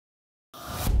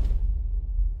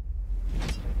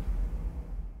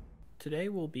Today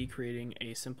we'll be creating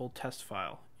a simple test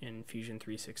file in Fusion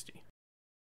 360.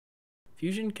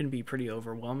 Fusion can be pretty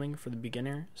overwhelming for the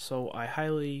beginner, so I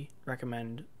highly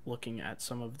recommend looking at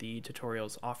some of the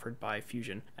tutorials offered by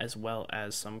Fusion as well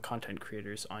as some content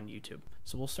creators on YouTube.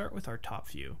 So we'll start with our top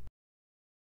view.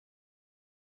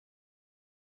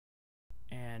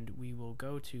 And we will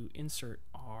go to insert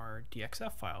our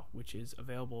DXF file, which is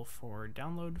available for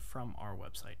download from our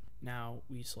website. Now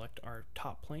we select our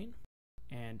top plane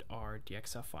and our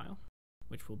DXF file,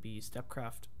 which will be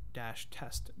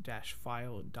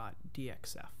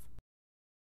stepcraft-test-file.dxf.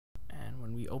 And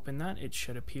when we open that, it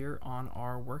should appear on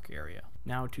our work area.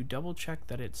 Now to double check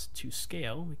that it's to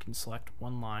scale, we can select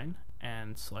one line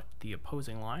and select the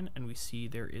opposing line, and we see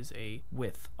there is a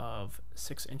width of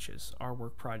 6 inches. Our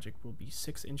work project will be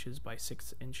 6 inches by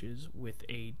 6 inches with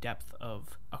a depth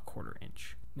of 1/4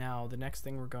 inch. Now the next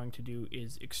thing we're going to do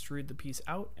is extrude the piece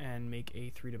out and make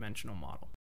a 3-dimensional model.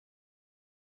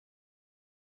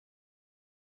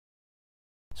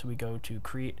 So we go to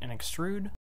create an extrude,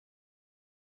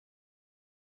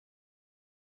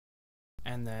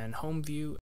 and then home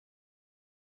view,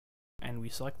 and we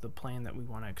select the plane that we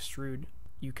want to extrude.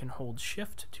 You can hold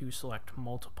shift to select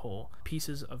multiple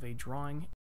pieces of a drawing.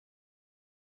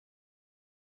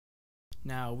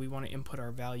 Now we want to input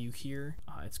our value here.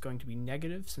 It's going to be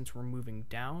negative since we're moving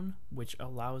down, which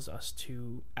allows us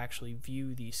to actually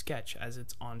view the sketch as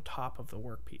it's on top of the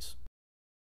workpiece.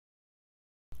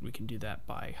 We can do that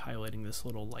by highlighting this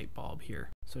little light bulb here.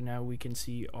 So now we can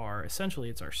see essentially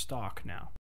it's our stock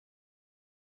now.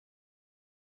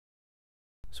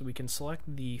 So we can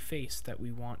select the face that we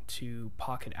want to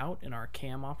pocket out in our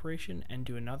cam operation and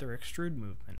do another extrude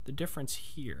movement. The difference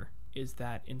here is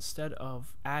that instead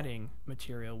of adding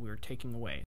material, we're taking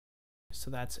away. So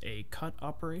that's a cut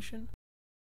operation.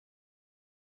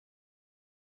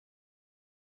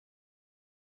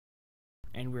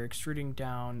 And we're extruding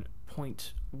down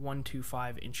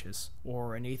 0.125 inches,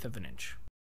 or 1/8 of an inch.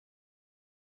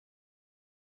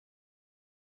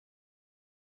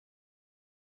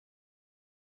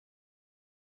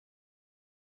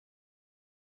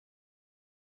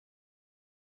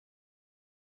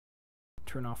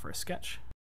 Turn off our sketch,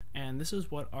 and this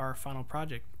is what our final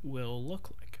project will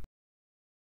look like.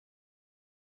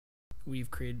 We've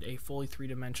created a fully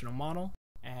 3-dimensional model,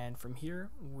 and from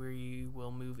here we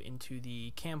will move into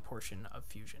the cam portion of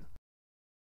Fusion.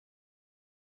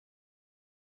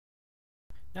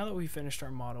 Now that we've finished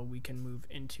our model, we can move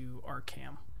into our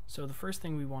cam. So the first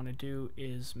thing we want to do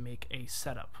is make a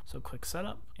setup. So click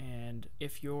setup, and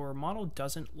if your model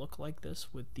doesn't look like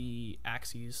this with the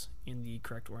axes in the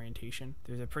correct orientation,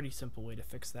 there's a pretty simple way to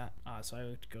fix that. So I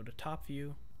like to go to top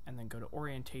view and then go to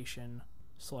orientation,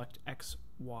 select X,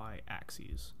 Y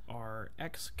axes. Our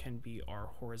X can be our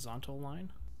horizontal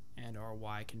line and our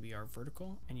Y can be our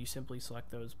vertical, and you simply select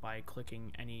those by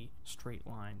clicking any straight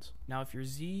lines. Now if your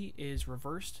Z is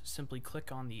reversed, simply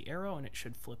click on the arrow and it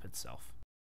should flip itself.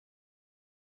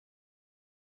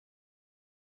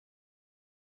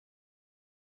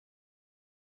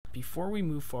 Before we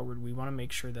move forward, we want to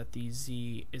make sure that the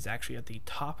Z is actually at the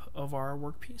top of our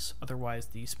workpiece, otherwise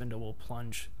the spindle will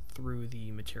plunge through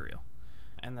the material.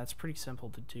 And that's pretty simple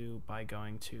to do by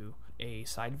going to a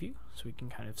side view so we can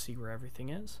kind of see where everything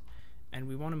is. And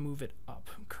we want to move it up.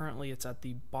 Currently it's at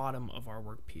the bottom of our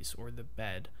workpiece, or the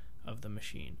bed of the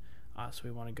machine. So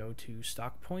we want to go to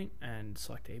stock point and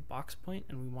select a box point,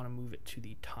 and we want to move it to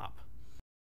the top.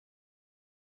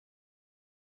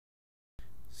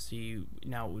 See,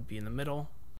 now it would be in the middle.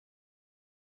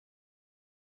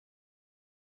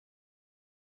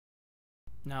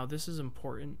 Now this is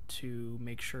important to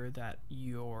make sure that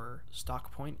your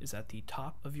stock point is at the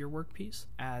top of your workpiece,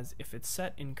 as if it's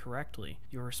set incorrectly,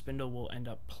 your spindle will end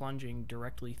up plunging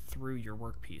directly through your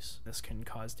workpiece. This can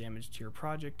cause damage to your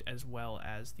project as well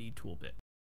as the tool bit.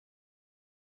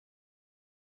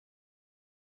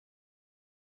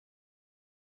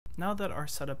 Now that our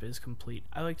setup is complete,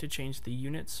 I like to change the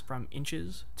units from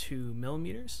inches to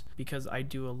millimeters because I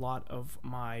do a lot of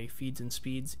my feeds and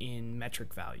speeds in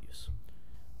metric values.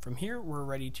 From here, we're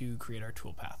ready to create our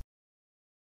toolpath.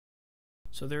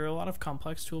 So there are a lot of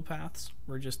complex toolpaths.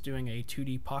 We're just doing a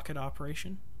 2D pocket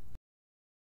operation.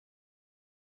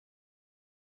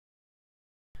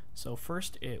 So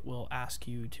first, it will ask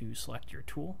you to select your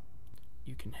tool.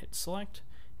 You can hit select.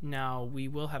 Now we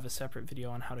will have a separate video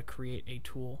on how to create a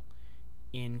tool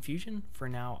in Fusion. For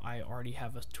now, I already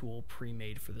have a tool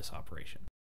pre-made for this operation.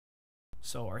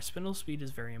 So our spindle speed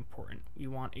is very important. We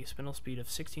want a spindle speed of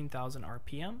 16,000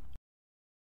 RPM.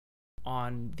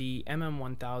 On the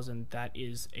MM1000, that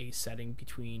is a setting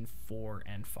between 4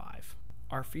 and 5.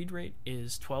 Our feed rate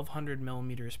is 1200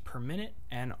 millimeters per minute,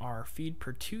 and our feed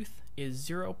per tooth is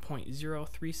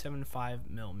 0.0375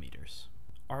 millimeters.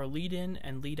 Our lead in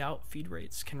and lead out feed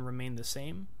rates can remain the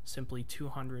same, simply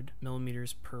 200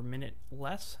 millimeters per minute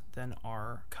less than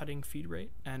our cutting feed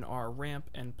rate, and our ramp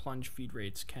and plunge feed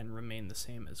rates can remain the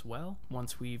same as well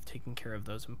once we've taken care of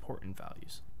those important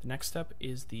values. The next step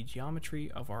is the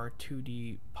geometry of our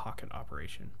 2D pocket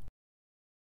operation.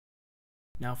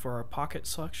 Now for our pocket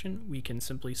selection, we can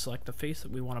simply select the face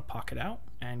that we want to pocket out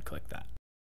and click that.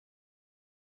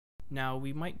 Now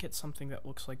we might get something that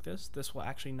looks like this. This will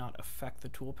actually not affect the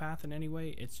toolpath in any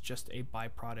way. It's just a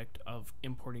byproduct of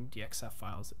importing DXF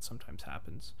files that sometimes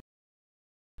happens.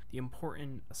 The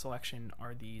important selection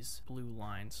are these blue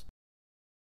lines.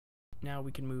 Now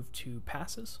we can move to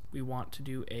passes. We want to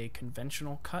do a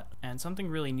conventional cut, and something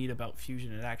really neat about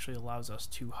Fusion, it actually allows us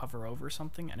to hover over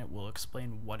something and it will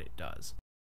explain what it does.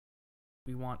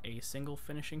 We want a single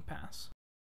finishing pass.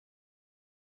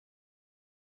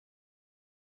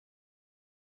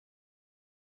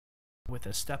 With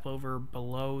a step over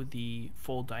below the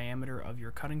full diameter of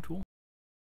your cutting tool.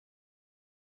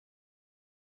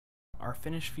 Our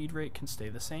finish feed rate can stay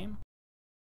the same.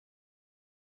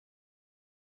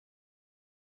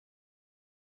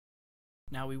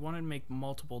 Now we want to make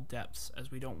multiple depths, as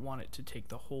we don't want it to take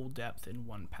the whole depth in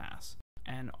one pass.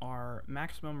 And our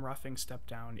maximum roughing step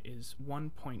down is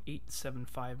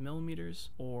 1.875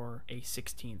 millimeters, or a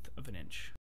 1/16 of an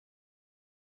inch.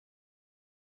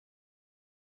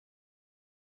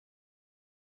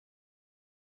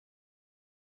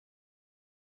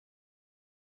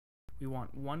 We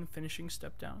want one finishing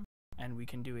step down, and we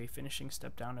can do a finishing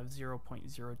step down of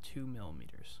 0.02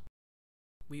 millimeters.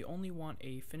 We only want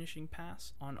a finishing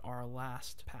pass on our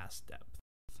last pass depth,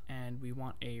 and we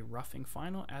want a roughing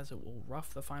final, as it will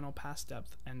rough the final pass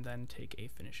depth and then take a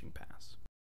finishing pass.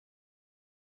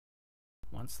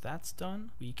 Once that's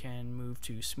done, we can move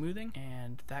to smoothing,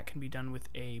 and that can be done with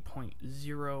a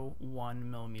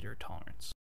 0.01 millimeter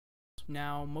tolerance.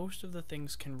 Now, most of the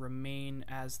things can remain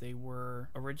as they were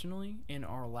originally in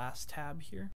our last tab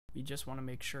here. We just want to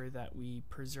make sure that we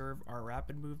preserve our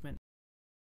rapid movement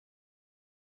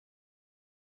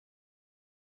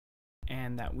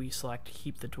and that we select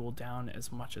keep the tool down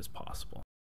as much as possible.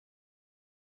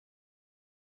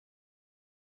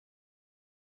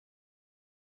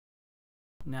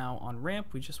 Now on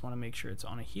ramp, we just want to make sure it's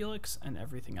on a helix and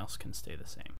everything else can stay the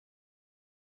same.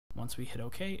 Once we hit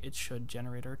OK, it should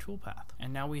generate our toolpath.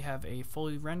 And now we have a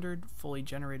fully rendered, fully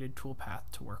generated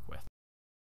toolpath to work with.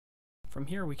 From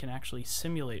here, we can actually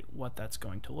simulate what that's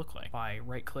going to look like by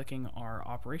right-clicking our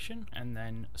operation and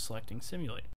then selecting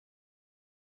Simulate.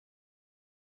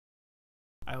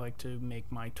 I like to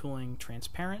make my tooling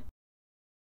transparent.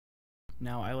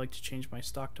 Now I like to change my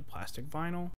stock to plastic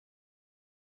vinyl.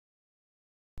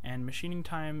 And machining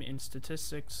time in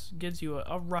statistics gives you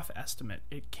a rough estimate.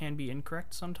 It can be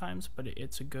incorrect sometimes, but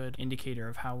it's a good indicator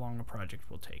of how long a project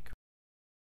will take.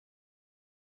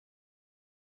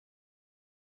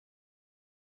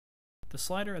 The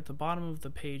slider at the bottom of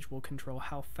the page will control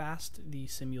how fast the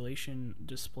simulation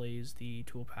displays the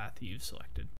toolpath that you've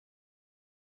selected.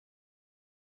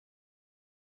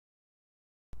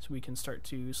 So we can start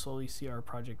to slowly see our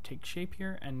project take shape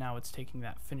here, and now it's taking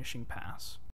that finishing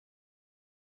pass.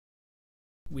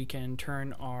 We can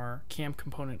turn our cam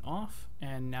component off,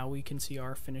 and now we can see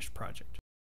our finished project.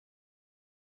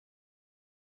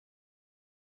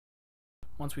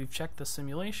 Once we've checked the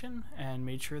simulation and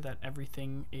made sure that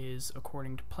everything is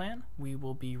according to plan, we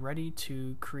will be ready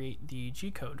to create the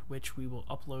G-code, which we will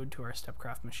upload to our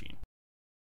Stepcraft machine.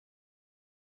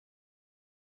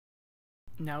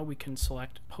 Now we can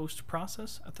select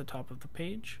post-process at the top of the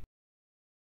page.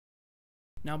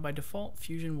 Now by default,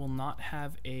 Fusion will not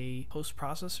have a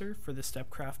post-processor for the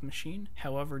Stepcraft machine.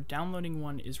 However, downloading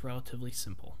one is relatively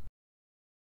simple.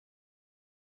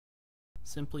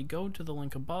 Simply go to the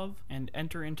link above and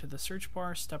enter into the search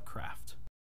bar Stepcraft.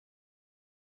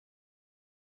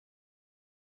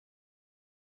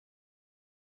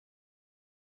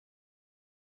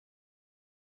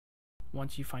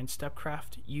 Once you find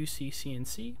Stepcraft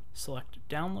UC-CNC, select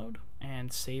Download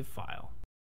and Save File.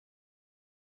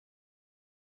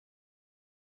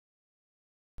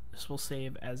 This will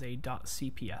save as a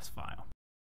 .cps file.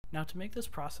 Now to make this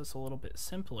process a little bit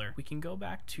simpler, we can go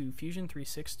back to Fusion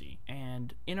 360,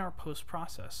 and in our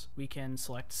post-process, we can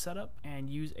select Setup and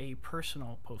use a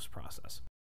personal post-process.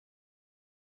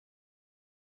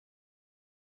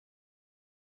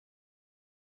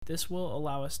 This will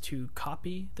allow us to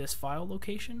copy this file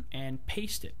location and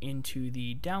paste it into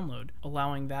the download,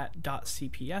 allowing that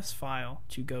 .cps file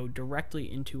to go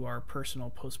directly into our personal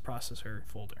post-processor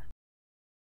folder.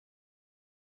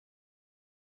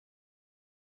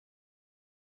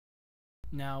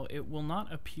 Now, it will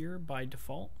not appear by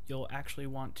default. You'll actually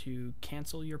want to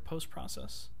cancel your post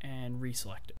process and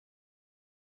reselect it.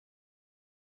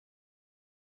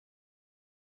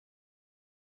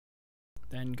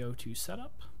 Then go to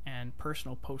Setup and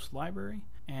Personal Post Library,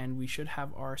 and we should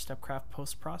have our Stepcraft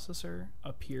post processor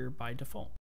appear by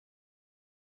default.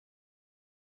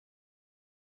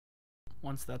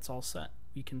 Once that's all set,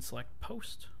 we can select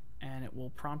Post, and it will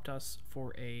prompt us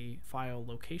for a file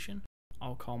location.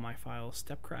 I'll call my file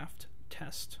Stepcraft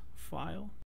test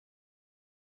file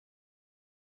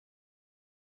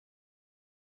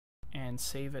and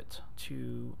save it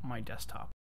to my desktop.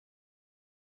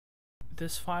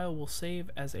 This file will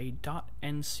save as a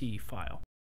 .nc file.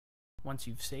 Once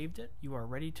you've saved it, you are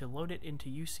ready to load it into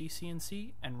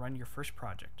UCCNC and run your first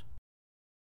project.